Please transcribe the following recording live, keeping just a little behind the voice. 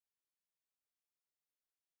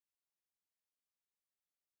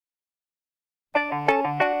Hey,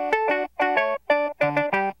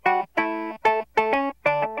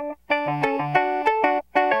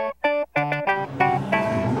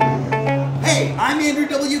 I'm Andrew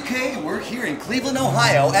W.K, and we're here in Cleveland,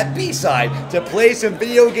 Ohio at B-Side to play some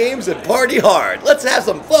video games and party hard. Let's have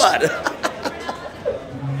some fun!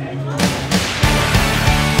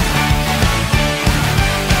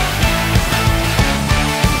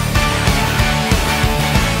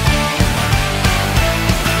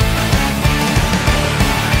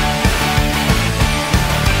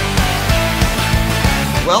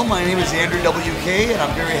 Well, my name is Andrew W.K, and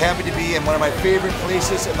I'm very happy to be in one of my favorite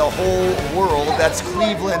places in the whole world. That's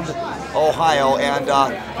Cleveland, Ohio, and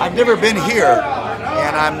I've never been here,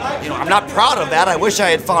 and I'm not proud of that. I wish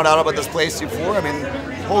I had found out about this place before. I mean,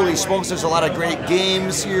 holy smokes, there's a lot of great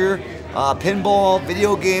games here, pinball,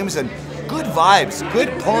 video games, and good vibes,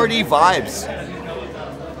 good party vibes.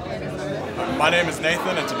 My name is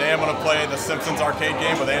Nathan, and today I'm going to play the Simpsons arcade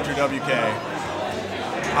game with Andrew W.K.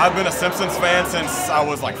 I've been a Simpsons fan since I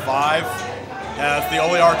was like 5. It's the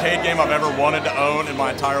only arcade game I've ever wanted to own in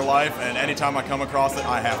my entire life, and anytime I come across it,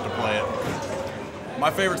 I have to play it. My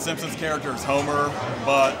favorite Simpsons character is Homer,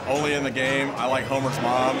 but only in the game. I like Homer's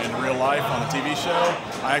mom in real life on the TV show.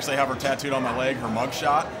 I actually have her tattooed on my leg, her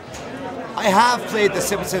mugshot. I have played the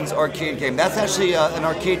Simpsons arcade game. That's actually an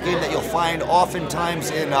arcade game that you'll find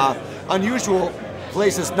oftentimes in unusual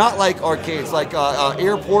places, not like arcades, like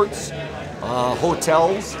airports,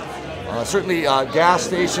 hotels, certainly gas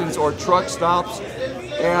stations or truck stops,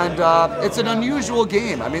 and it's an unusual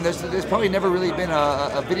game. I mean, there's probably never really been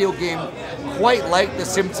a video game quite like the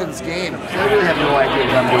Simpsons game. I really have no idea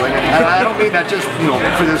what I'm doing, and I don't mean that just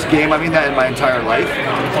for this game. I mean that in my entire life.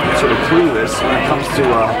 I'm sort of clueless when it comes to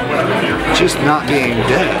just not being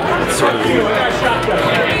dead. It's sort of weird. I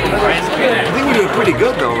think we're doing pretty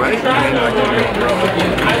good though, right? I mean,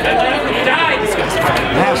 this guy's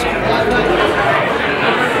fantastic.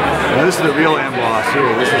 Now this is the real end boss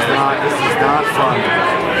here. This is not fun.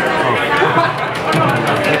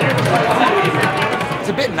 It's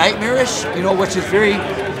a bit nightmarish, which is very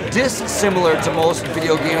dissimilar to most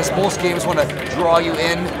video games. Most games want to draw you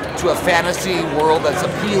in to a fantasy world that's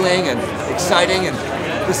appealing and exciting, and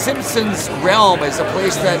the Simpsons realm is a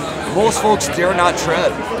place that most folks dare not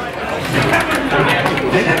tread.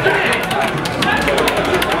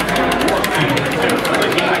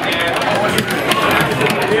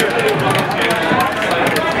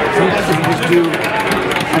 Sometimes you just do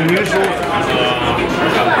unusual.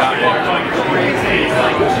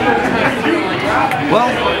 Well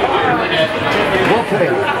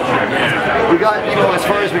played. We got, as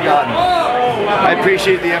far as we got. I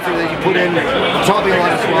appreciate the effort that you put in. You taught me a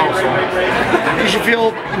lot as well, so you should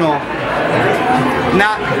feel,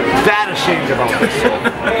 not that ashamed about this.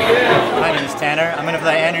 My name is Tanner. I'm going to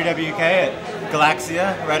play Andrew W.K. at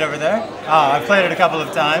Galaxia, right over there. I've played it a couple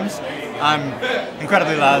of times. I'm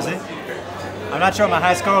incredibly lousy. I'm not sure what my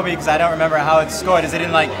high score will be because I don't remember how it's scored. Is it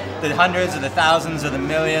in like the hundreds or the thousands or the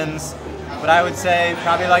millions? But I would say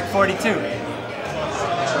probably like 42.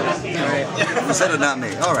 You said it, not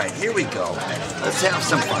me. All right, here we go. Let's have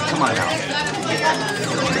some fun. Come on out.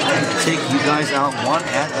 Take you guys out one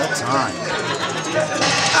at a time.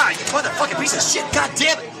 Ah, you motherfucking piece of shit! God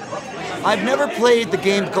damn it! I've never played the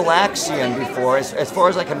game Galaxian before, as far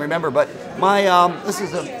as I can remember. But my this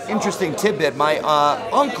is an interesting tidbit. My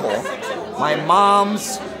uncle, my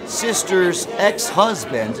mom's sister's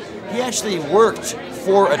ex-husband, he actually worked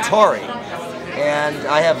for Atari, and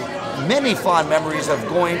I have many fond memories of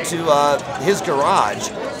going to his garage,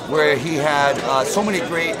 where he had so many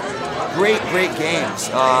great games.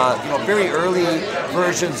 Very early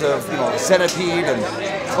versions of Centipede and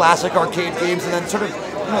classic arcade games, and then sort of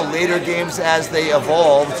later games as they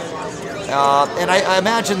evolved. And I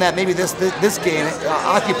imagine that maybe this game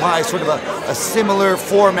occupies sort of a similar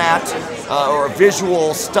format or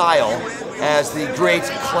visual style as the great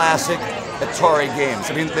classic Atari games.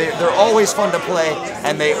 I mean, they're always fun to play,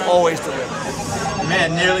 and they always deliver.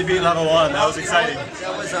 Man, nearly beat level 1. That was exciting.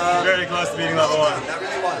 That was very close to beating level 1. That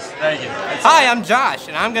really was. Thank you. Hi, I'm Josh,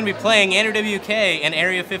 and I'm going to be playing Andrew W.K. in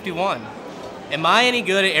Area 51. Am I any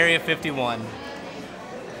good at Area 51?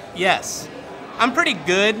 Yes. I'm pretty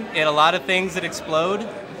good at a lot of things that explode.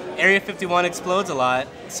 Area 51 explodes a lot,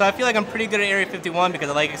 so I feel like I'm pretty good at Area 51 because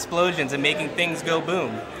I like explosions and making things go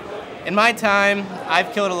boom. In my time,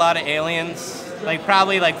 I've killed a lot of aliens,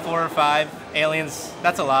 probably 4 or 5 aliens.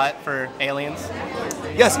 That's a lot for aliens.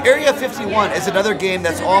 Yes, Area 51 is another game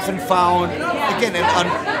that's often found, again, in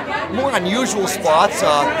more unusual spots,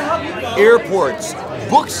 airports,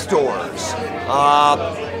 bookstores,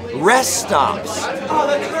 rest stops,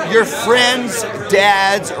 your friend's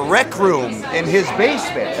dad's rec room in his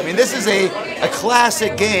basement. I mean, this is a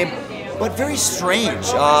classic game, but very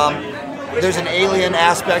strange. There's an alien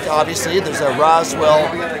aspect, obviously. There's a Roswell,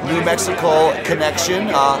 New Mexico connection.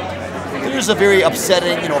 There's a very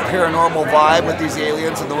upsetting, paranormal vibe with these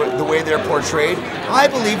aliens and the way they're portrayed. I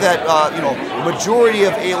believe that, majority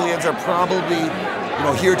of aliens are probably,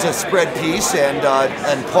 here to spread peace and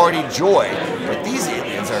party joy. But these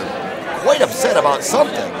aliens are quite upset about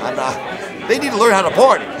something, and they need to learn how to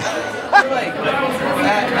party.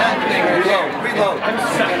 Reload.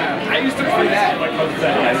 I used to play that.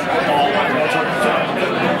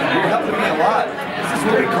 You're helping me a lot. This is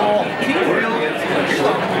what we call real.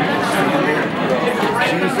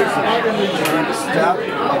 Jesus, step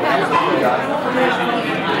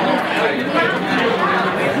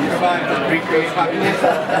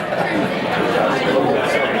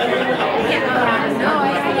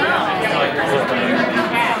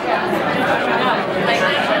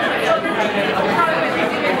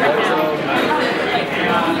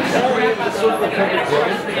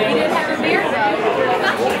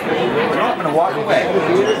I'm gonna walk away.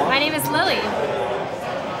 My name is Lily,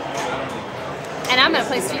 and I'm gonna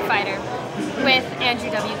play Street Fighter with Andrew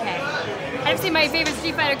W.K. I'd say my favorite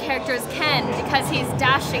Street Fighter character is Ken because he's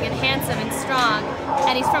dashing and handsome and strong,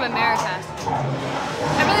 and he's from America.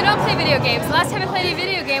 I really don't play video games. The last time I played a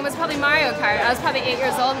video game was probably Mario Kart. I was probably 8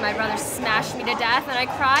 years old and my brother smashed me to death and I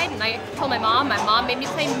cried and I told my mom made me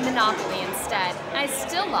play Monopoly instead. And I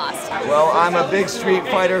still lost. Well, I'm a big Street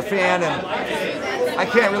Fighter fan and I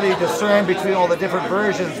can't really discern between all the different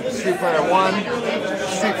versions. Street Fighter 1,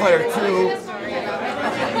 Street Fighter 2,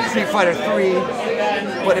 Street Fighter 3.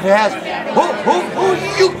 But if it has,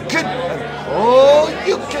 you can.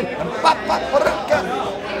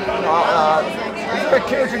 Is there a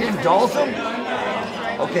character named Dalsum?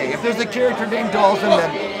 Okay, if there's a character named Dalsum,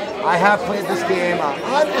 then I have played this game.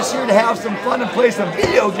 I'm just here to have some fun and play some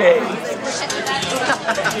video games.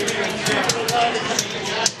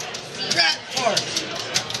 Rat fart.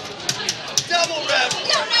 Double rap.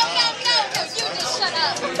 No, you just shut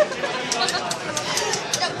up.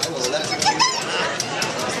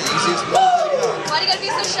 Why do you gotta be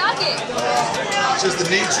so shocking? It's just the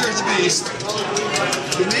nature of the beast.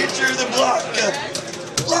 The nature of the block.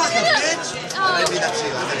 Block a bitch. Oh. Maybe that's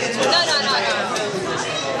you.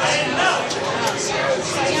 No.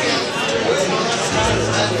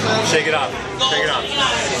 Shake it off. Shake it off.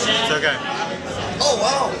 It's okay. Oh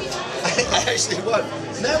wow. I actually won.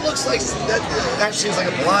 And that looks like that actually is like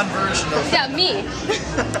a blonde version of. Yeah, me.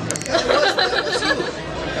 That was you.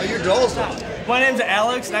 Now you're Dalsum. My name's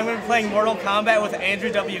Alex, and I'm going to be playing Mortal Kombat with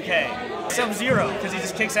Andrew W.K. Sub-Zero, because he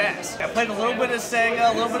just kicks ass. I played a little bit of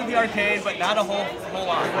Sega, a little bit of the arcade, but not a whole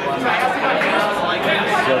lot.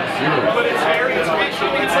 But it's very, it's like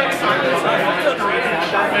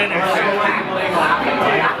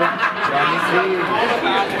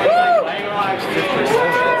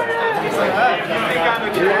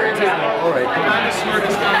All right. I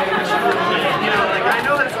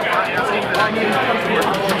know that's a lot.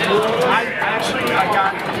 I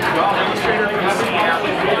got Illustrator for this app.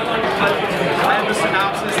 I have the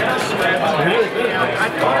synopsis and the script. I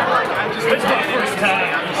just it's my first time.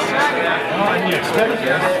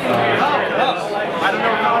 I don't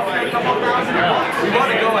know how it's going to come up. We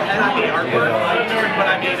want to go ahead on the artwork, but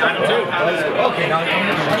I mean, I don't know how to. Okay, now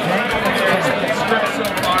it's script so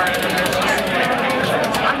far.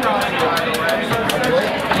 I'm wrong, by the way.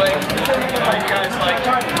 Like, are you guys like,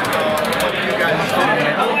 what do you guys think?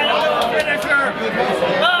 Finish her!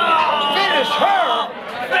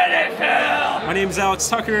 Finish her! My name is Alex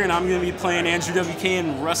Tucker, and I'm going to be playing Andrew W.K.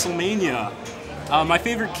 in WrestleMania. My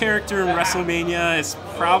favorite character in WrestleMania is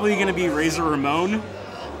probably going to be Razor Ramon.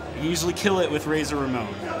 I usually kill it with Razor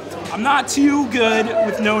Ramon. I'm not too good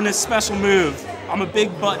with Nona's special move. I'm a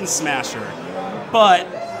big button smasher. But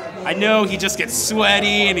I know he just gets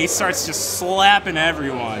sweaty and he starts just slapping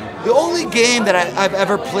everyone. The only game that I've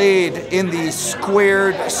ever played in the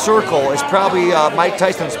squared circle is probably Mike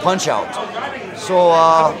Tyson's Punch-Out. So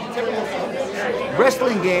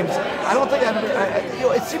wrestling games, I don't think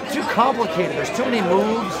it seems too complicated. There's too many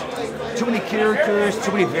moves, too many characters,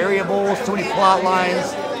 too many variables, too many plot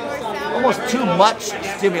lines, almost too much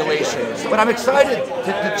stimulation. But I'm excited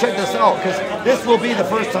to check this out because this will be the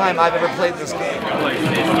first time I've ever played this game.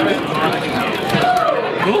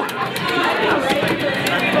 God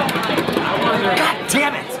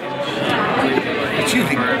damn it! Excuse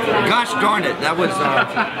me. Gosh darn it. That was,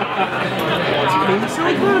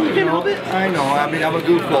 I know. I mean, I'm a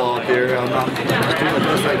goofball out there. I'm not doing the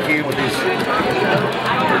best I can with these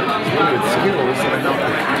limited skills.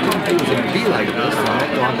 like this. And I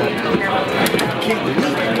thought that I can't leap.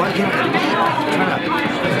 Why can't I leap? I'm trying to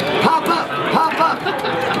pop up, pop up.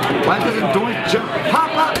 Why doesn't Doink jump?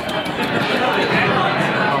 Pop up.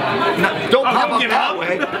 No, don't pop up that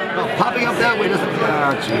way. No, popping up that way doesn't.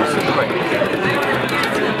 Ah, jeez.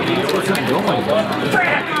 What's it going?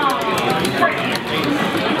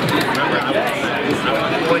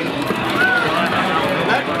 Boy,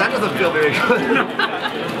 that doesn't feel very good.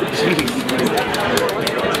 Jeez.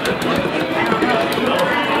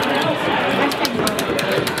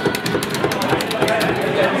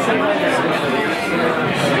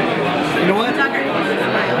 You know what?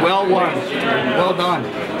 Well won. Well done.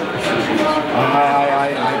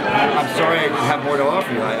 I'm sorry I have more to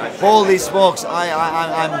offer you. Holy smokes!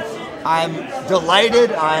 I'm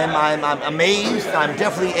delighted. I'm amazed. I'm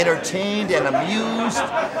definitely entertained and amused.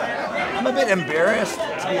 I'm a bit embarrassed,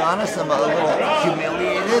 to be honest. I'm a little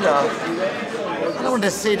humiliated. I don't want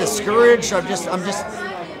to say discouraged. I'm just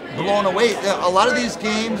blown away. A lot of these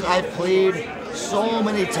games I've played so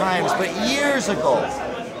many times, but years ago,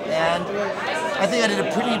 and I think I did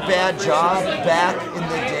a pretty bad job back in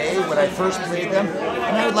the day when I first played them,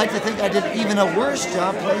 and I would like to think I did even a worse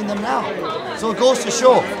job playing them now. So it goes to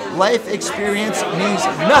show, life experience means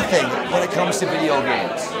nothing when it comes to video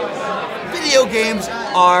games. Video games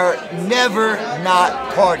are never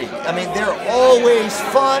not party. I mean, they're always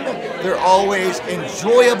fun, they're always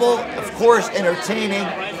enjoyable, of course entertaining,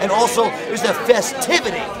 and also there's a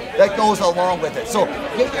festivity that goes along with it. So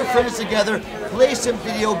get your friends together, play some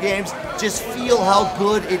video games, just feel how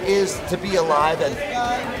good it is to be alive, and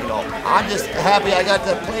you know, I'm just happy I got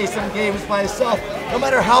to play some games myself, no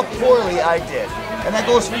matter how poorly I did. And that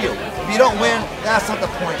goes for you. If you don't win, that's not the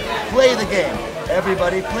point. Play the game.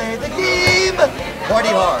 Everybody play the game. Party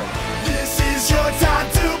hard. This is your time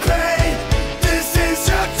to play. This is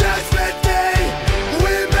your time.